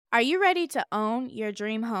Are you ready to own your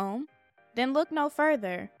dream home? Then look no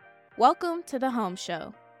further. Welcome to The Home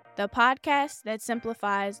Show, the podcast that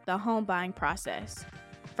simplifies the home buying process.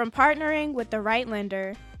 From partnering with the right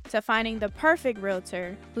lender to finding the perfect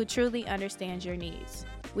realtor who truly understands your needs,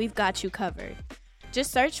 we've got you covered.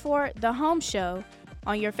 Just search for The Home Show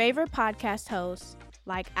on your favorite podcast hosts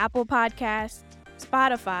like Apple Podcasts,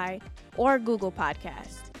 Spotify, or Google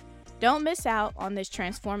Podcasts. Don't miss out on this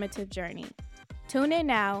transformative journey. Tune in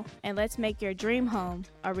now and let's make your dream home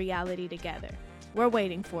a reality together. We're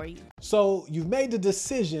waiting for you. So you've made the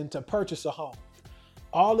decision to purchase a home.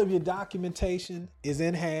 All of your documentation is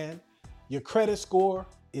in hand. Your credit score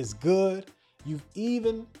is good. You've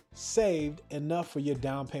even saved enough for your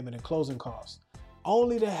down payment and closing costs,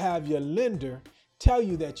 only to have your lender tell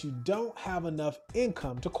you that you don't have enough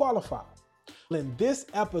income to qualify. In this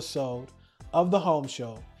episode of The Home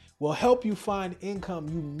Show, we'll help you find income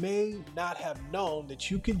you may not have known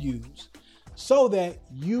that you could use so that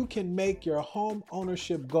you can make your home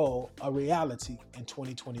ownership goal a reality in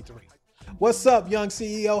 2023. What's up, young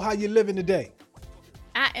CEO? How you living today?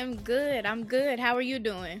 I am good. I'm good. How are you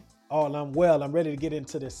doing? Oh, I'm well. I'm ready to get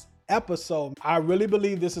into this episode. I really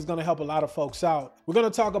believe this is going to help a lot of folks out. We're going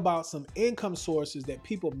to talk about some income sources that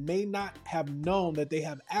people may not have known that they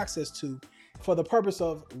have access to for the purpose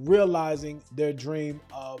of realizing their dream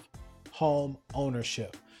of home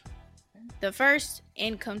ownership. The first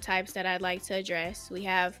income types that I'd like to address, we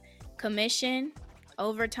have commission,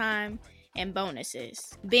 overtime, and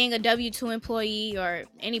bonuses. Being a W-2 employee or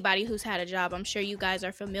anybody who's had a job, I'm sure you guys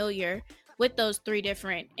are familiar with those three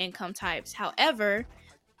different income types. However,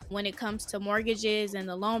 when it comes to mortgages and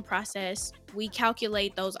the loan process, we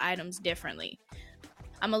calculate those items differently.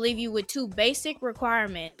 I'm going to leave you with two basic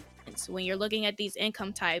requirements when you're looking at these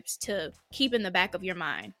income types to keep in the back of your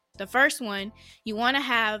mind. The first one, you want to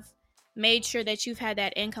have made sure that you've had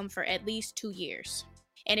that income for at least 2 years.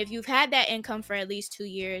 And if you've had that income for at least 2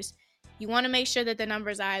 years, you want to make sure that the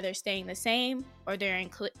numbers are either staying the same or they're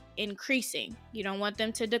increasing. You don't want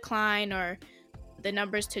them to decline or the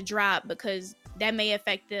numbers to drop, because that may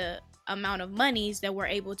affect the amount of monies that we're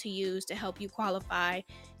able to use to help you qualify.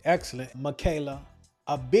 Excellent. Michaela,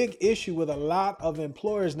 a big issue with a lot of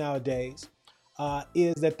employers nowadays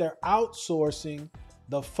is that they're outsourcing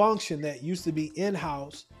the function that used to be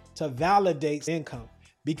in-house to validate income,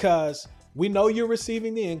 because we know you're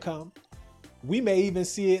receiving the income. We may even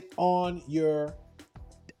see it on your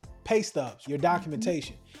pay stubs, your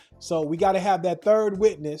documentation. So we got to have that third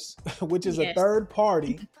witness, which is a third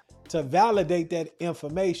party, to validate that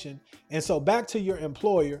information. And so back to your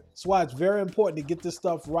employer. That's why it's very important to get this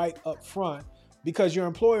stuff right up front, because your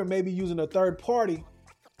employer may be using a third party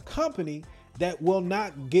company that will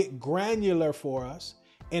not get granular for us.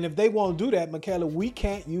 And if they won't do that, Michaela, we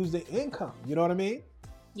can't use the income. You know what I mean?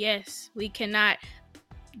 Yes, we cannot.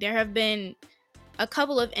 There have been a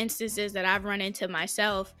couple of instances that I've run into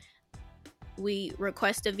myself. We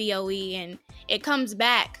request a VOE and it comes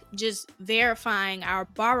back just verifying our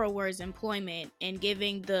borrower's employment and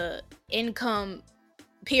giving the income,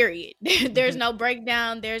 period. There's no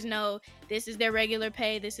breakdown. There's no, this is their regular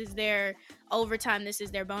pay, this is their overtime, this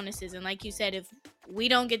is their bonuses. And like you said, if we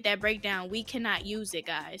don't get that breakdown, we cannot use it,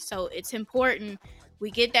 guys. So it's important we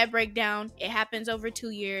get that breakdown. It happens over 2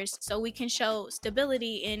 years so we can show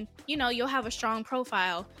stability, and you'll have a strong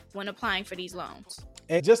profile when applying for these loans.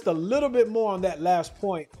 And just a little bit more on that last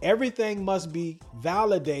point, everything must be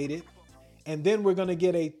validated, and then we're going to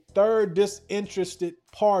get a third disinterested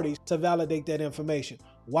party to validate that information.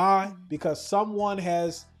 Why? Because someone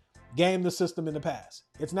has gamed the system in the past.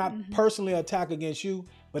 It's not personally an attack against you,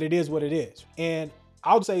 but it is what it is. And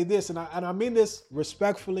I'll say this, and I mean this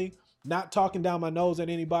respectfully, not talking down my nose at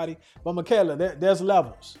anybody, but Michaela, there's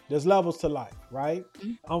levels. There's levels to life, right?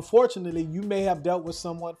 Unfortunately, you may have dealt with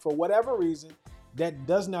someone for whatever reason that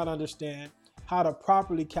does not understand how to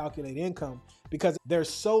properly calculate income, because there's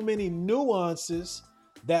so many nuances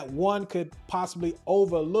that one could possibly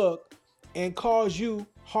overlook and cause you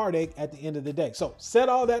heartache at the end of the day. So said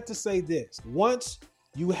all that to say this: once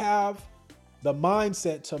you have the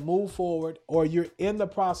mindset to move forward, or you're in the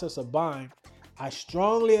process of buying, I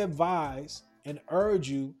strongly advise and urge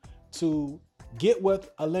you to get with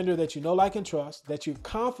a lender that you know, like, and trust, that you're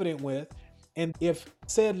confident with. And if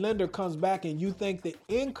said lender comes back and you think the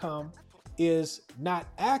income is not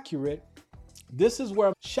accurate, this is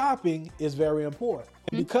where shopping is very important.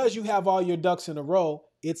 And because you have all your ducks in a row,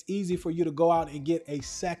 it's easy for you to go out and get a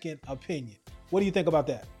second opinion. What do you think about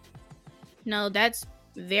that? No, that's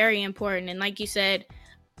very important. And like you said,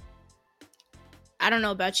 I don't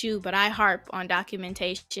know about you, but I harp on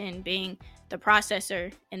documentation. Being the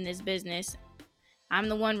processor in this business, I'm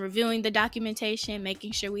the one reviewing the documentation,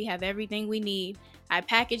 making sure we have everything we need. I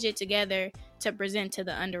package it together to present to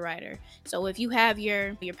the underwriter. So if you have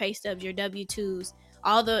your pay stubs, your W-2s,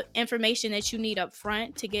 all the information that you need up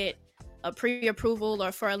front to get a pre-approval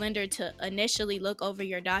or for a lender to initially look over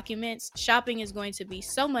your documents, shopping is going to be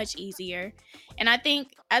so much easier. And I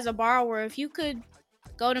think as a borrower, if you could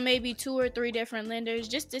go to maybe 2 or 3 different lenders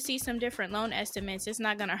just to see some different loan estimates, it's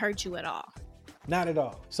not going to hurt you at all. Not at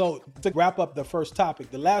all. So to wrap up the first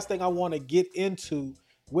topic, the last thing I want to get into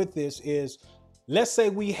with this is, let's say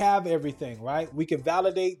we have everything, right? We can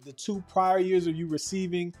validate the 2 prior years of you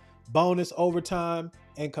receiving bonus, overtime,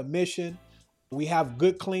 and commission. We have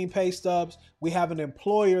good, clean pay stubs. We have an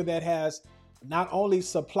employer that has not only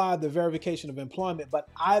supplied the verification of employment, but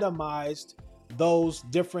itemized those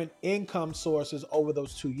different income sources over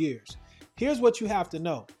those 2 years. Here's what you have to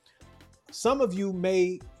know. Some of you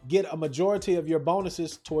may get a majority of your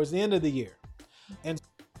bonuses towards the end of the year. And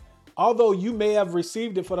although you may have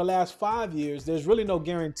received it for the last 5 years, there's really no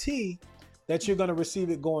guarantee that you're going to receive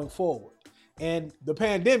it going forward. And the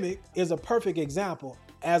pandemic is a perfect example.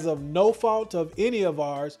 As of no fault of any of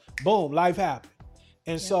ours, boom, life happened.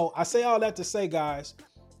 And so I say all that to say, guys,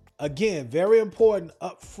 again, very important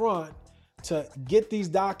up front to get these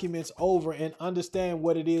documents over and understand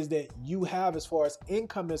what it is that you have as far as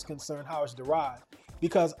income is concerned, how it's derived.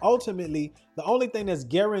 Because ultimately, the only thing that's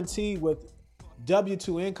guaranteed with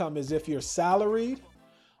W-2 income is if you're salaried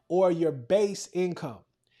or your base income.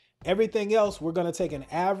 Everything else, we're going to take an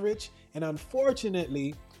average. And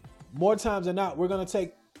unfortunately, more times than not, we're going to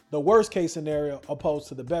take the worst case scenario opposed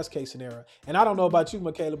to the best case scenario. And I don't know about you,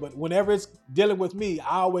 Michaela, but whenever it's dealing with me,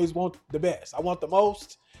 I always want the best. I want the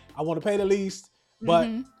most. I want to pay the least. But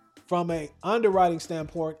from an underwriting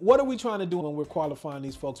standpoint, what are we trying to do when we're qualifying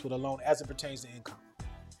these folks with a loan as it pertains to income?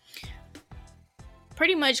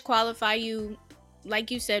 Pretty much qualify you,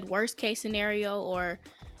 like you said, worst case scenario or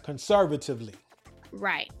conservatively.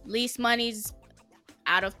 Right. Least money's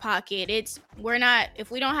out of pocket.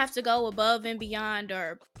 If we don't have to go above and beyond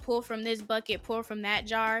or pull from this bucket, pull from that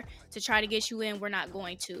jar to try to get you in, we're not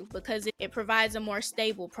going to, because it provides a more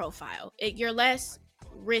stable profile. You're less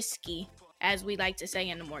risky, as we like to say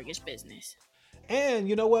in the mortgage business. And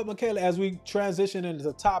you know what, Michaela, as we transition into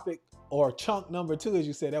the topic or chunk number 2, as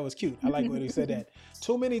you said, that was cute. I like when you said that.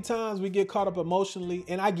 Too many times we get caught up emotionally,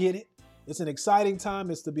 and I get it. It's an exciting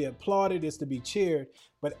time. It's to be applauded. It's to be cheered.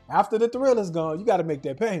 But after the thrill is gone, you got to make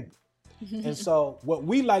that payment. And so what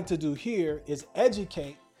we like to do here is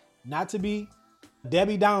educate, not to be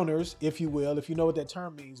Debbie Downers, if you will, if you know what that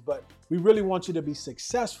term means, but we really want you to be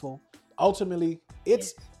successful. Ultimately,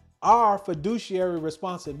 it's our fiduciary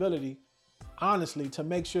responsibility, honestly, to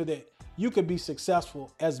make sure that you can be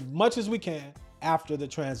successful as much as we can after the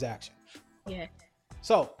transaction. Yeah.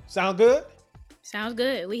 So, sound good? Sounds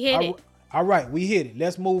good. We hit it. All right, we hit it.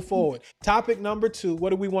 Let's move forward. Topic number 2,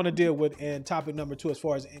 what do we want to deal with in topic number 2 as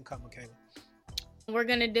far as income, Michaela? We're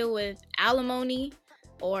going to deal with alimony,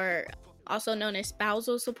 or also known as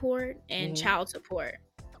spousal support, and child support.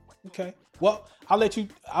 Okay. Well, I'll let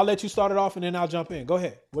you start it off and then I'll jump in. Go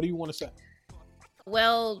ahead. What do you want to say?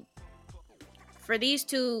 Well, for these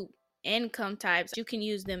 2 income types, you can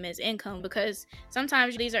use them as income because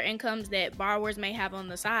sometimes these are incomes that borrowers may have on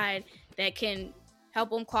the side that can help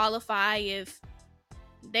them qualify if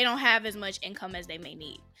they don't have as much income as they may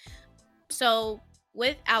need. So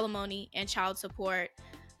with alimony and child support,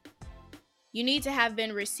 you need to have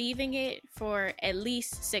been receiving it for at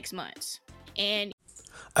least 6 months. And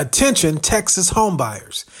attention, Texas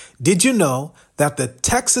homebuyers. Did you know that the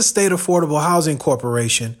Texas State Affordable Housing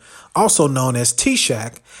Corporation, also known as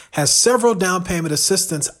TSHAC, has several down payment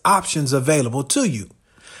assistance options available to you?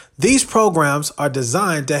 These programs are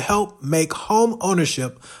designed to help make home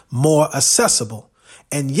ownership more accessible,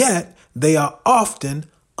 and yet they are often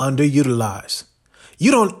underutilized.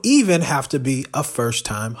 You don't even have to be a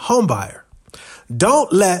first-time homebuyer.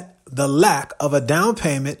 Don't let the lack of a down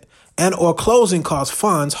payment and or closing cost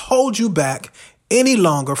funds hold you back any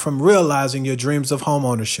longer from realizing your dreams of home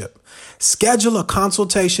ownership. Schedule a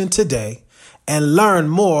consultation today and learn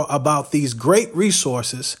more about these great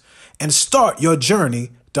resources and start your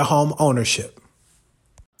journey to home ownership.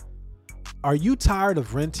 Are you tired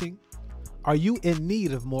of renting? Are you in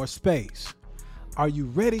need of more space? Are you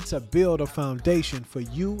ready to build a foundation for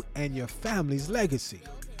you and your family's legacy?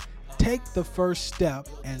 Take the first step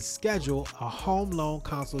and schedule a home loan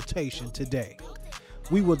consultation today.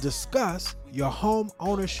 We will discuss your home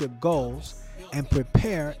ownership goals and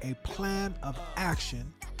prepare a plan of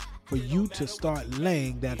action for you to start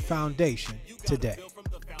laying that foundation today.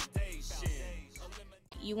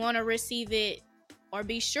 you want to receive it or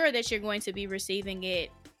be sure that you're going to be receiving it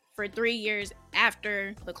for 3 years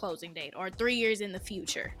after the closing date or 3 years in the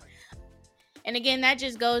future. And again, that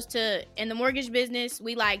just goes to, in the mortgage business,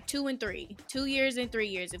 we like 2 and 3, 2 years and 3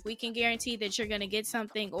 years. If we can guarantee that you're going to get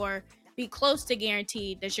something, or be close to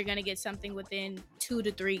guaranteed that you're going to get something within 2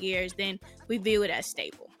 to 3 years, then we view it as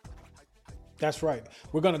stable. That's right.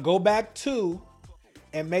 We're going to go back to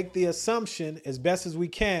and make the assumption as best as we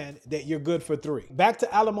can that you're good for 3. Back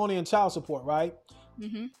to alimony and child support, right?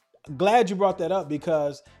 Mm-hmm. Glad you brought that up,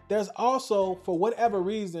 because there's also, for whatever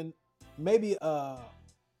reason, maybe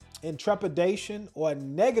intrepidation or a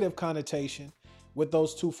negative connotation with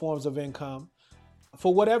those 2 forms of income.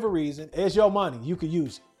 For whatever reason, it's your money. You can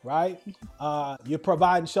use it, right? You're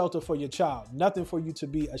providing shelter for your child. Nothing for you to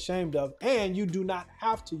be ashamed of, and you do not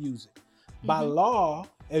have to use it. By law,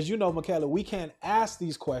 as you know, Michaela, we can't ask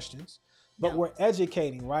these questions, but we're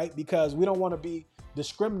educating, right? Because we don't want to be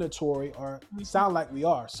discriminatory or sound like we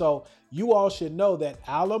are. So you all should know that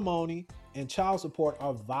alimony and child support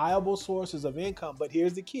are viable sources of income. But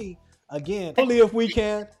here's the key. Again, only if we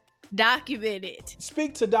can document it.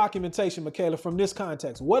 Speak to documentation, Michaela, from this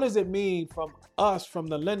context. What does it mean from us, from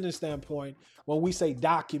the lending standpoint, when we say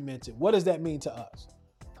documented? What does that mean to us?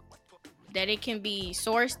 That it can be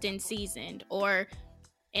sourced and seasoned, or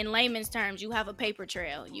in layman's terms, you have a paper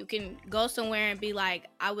trail. You can go somewhere and be like,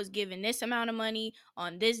 I was given this amount of money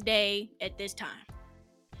on this day at this time.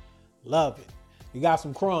 Love it. You got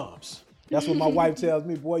some crumbs. That's what my wife tells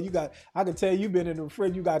me. Boy, I can tell you've been in the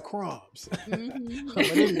fridge, you got crumbs. Mm-hmm.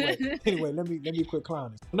 But anyway, let me quit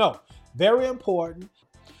clowning. No, very important.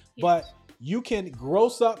 Yes. But you can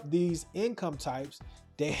gross up these income types.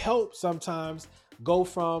 They help sometimes go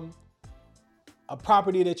from a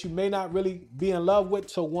property that you may not really be in love with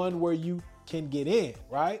to one where you can get in,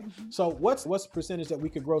 right? Mm-hmm. So what's the percentage that we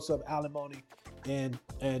could gross up alimony and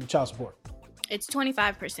child support? It's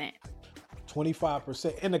 25%.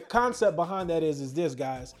 25%. And the concept behind that is this,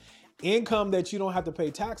 guys. Income that you don't have to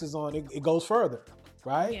pay taxes on, it goes further,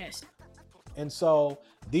 right? Yes. And so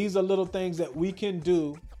these are little things that we can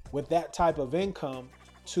do with that type of income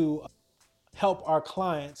to help our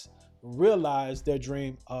clients realize their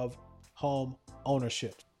dream of home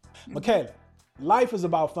ownership. Mm-hmm. Michaela, life is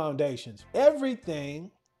about foundations.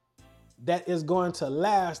 Everything that is going to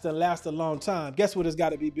last and last a long time, guess what it's got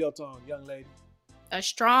to be built on, young lady? A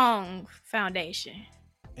strong foundation.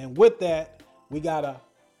 And with that, we got a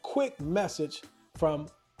quick message from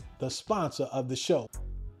the sponsor of the show.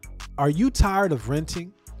 Are you tired of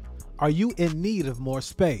renting? Are you in need of more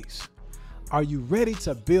space? Are you ready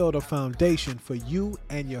to build a foundation for you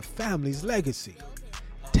and your family's legacy?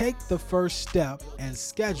 Take the first step and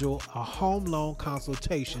schedule a home loan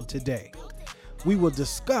consultation today. We will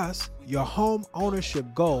discuss your home ownership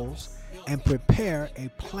goals and prepare a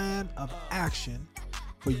plan of action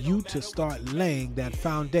for you to start laying that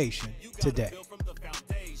foundation today.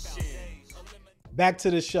 Back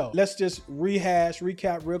to the show. Let's just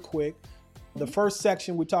recap real quick. The first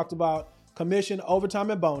section, we talked about commission,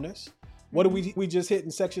 overtime, and bonus. What did we just hit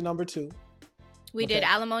in section number 2? We did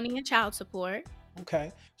alimony and child support.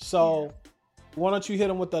 Okay. So why don't you hit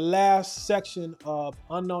them with the last section of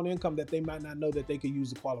unknown income that they might not know that they could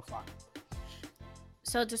use to qualify?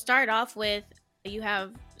 So to start off with, you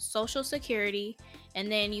have Social Security,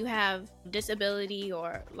 and then you have disability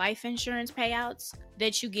or life insurance payouts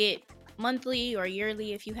that you get monthly or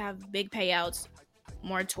yearly if you have big payouts,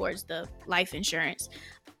 more towards the life insurance.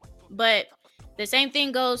 But the same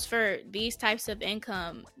thing goes for these types of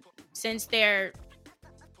income. Since they're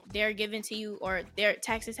given to you or their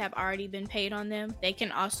taxes have already been paid on them, they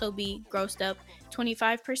can also be grossed up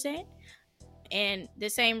 25%. And the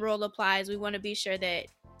same rule applies. We want to be sure that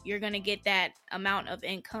you're going to get that amount of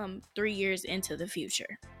income 3 years into the future.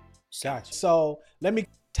 Gotcha. So let me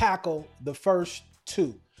tackle the first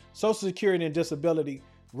 2. Social Security and disability.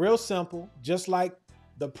 Real simple. Just like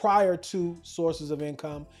the prior 2 sources of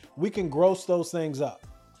income, we can gross those things up.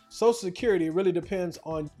 Social Security really depends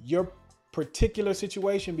on your particular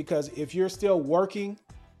situation, because if you're still working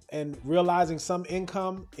and realizing some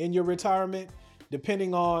income in your retirement,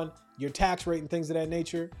 depending on your tax rate and things of that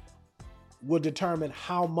nature, will determine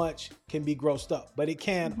how much can be grossed up. But it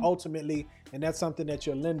can ultimately, and that's something that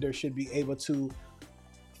your lender should be able to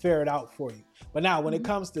ferret out for you. But now when it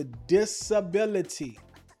comes to disability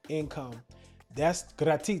income, that's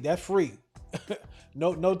gratis, that's free.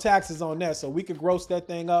 No taxes on that. So we could gross that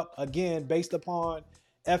thing up again based upon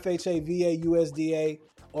FHA, VA, USDA,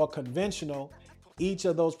 or conventional. Each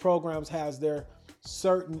of those programs has their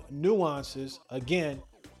certain nuances. Again,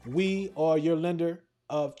 we or your lender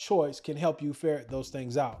of choice can help you ferret those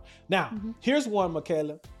things out. Now, here's one,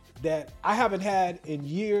 Michaela, that I haven't had in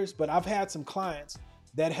years, but I've had some clients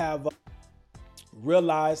that have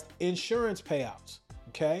realized insurance payouts.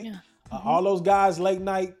 Okay. Yeah. All those guys late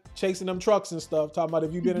night chasing them trucks and stuff, talking about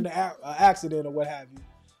if you've been in an accident or what have you.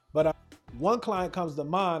 But one client comes to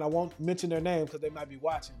mind. I won't mention their name because they might be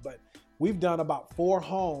watching, but we've done about 4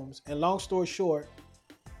 homes, and long story short,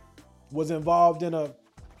 was involved in a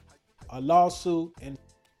lawsuit. And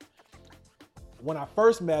when I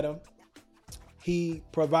first met him, he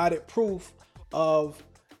provided proof of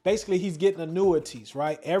basically he's getting annuities,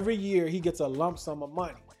 right? Every year he gets a lump sum of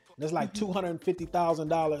money. And it's like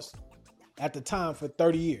 $250,000 at the time for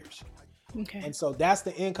 30 years. Okay. And so that's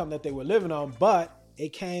the income that they were living on, but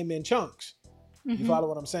it came in chunks. You follow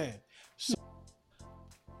what I'm saying? So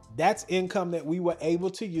that's income that we were able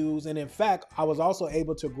to use. And in fact, I was also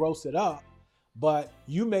able to gross it up. But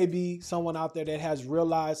you may be someone out there that has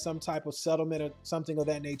realized some type of settlement or something of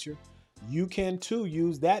that nature. You can too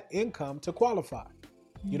use that income to qualify.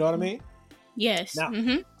 You know what I mean? Yes. Now,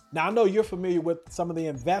 now I know you're familiar with some of the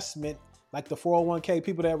investment, like the 401k,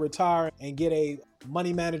 people that retire and get a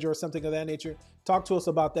money manager or something of that nature. Talk to us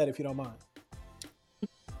about that if you don't mind.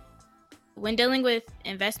 When dealing with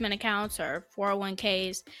investment accounts or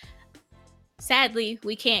 401ks, sadly,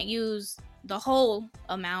 we can't use the whole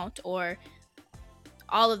amount or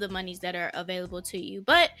all of the monies that are available to you.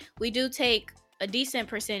 But we do take a decent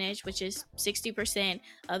percentage, which is 60%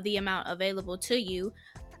 of the amount available to you.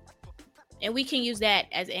 And we can use that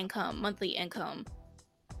as income, monthly income,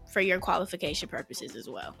 for your qualification purposes as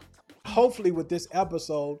well. Hopefully with this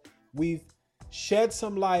episode, we've shed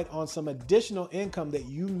some light on some additional income that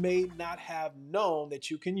you may not have known that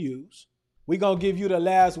you can use. We're going to give you the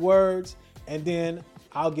last words, and then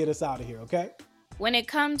I'll get us out of here, okay? When it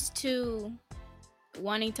comes to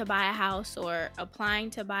wanting to buy a house or applying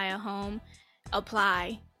to buy a home,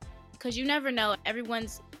 apply, because you never know.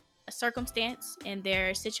 Everyone's circumstance and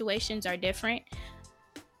their situations are different.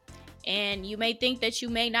 And you may think that you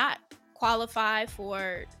may not qualify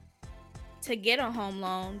to get a home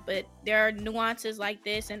loan, but there are nuances like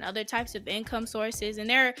this and other types of income sources, and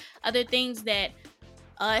there are other things that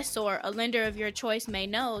us or a lender of your choice may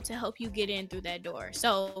know to help you get in through that door.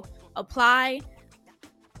 So apply.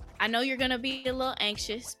 I know you're going to be a little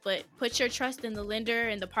anxious, but put your trust in the lender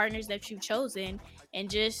and the partners that you've chosen and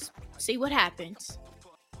just see what happens.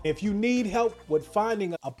 If you need help with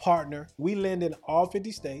finding a partner, we lend in all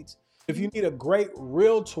 50 states. If you need a great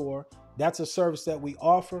realtor, that's a service that we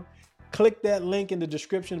offer. Click that link in the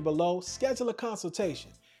description below. Schedule a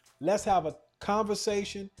consultation. Let's have a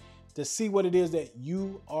conversation to see what it is that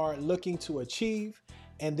you are looking to achieve.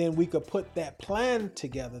 And then we could put that plan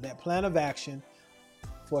together, that plan of action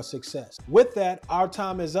for success. With that, our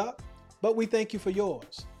time is up, but we thank you for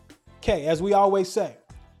yours. Okay, as we always say,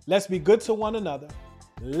 let's be good to one another.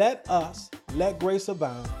 Let grace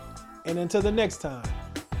abound. And until the next time,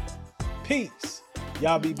 peace.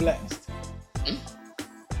 Y'all be blessed.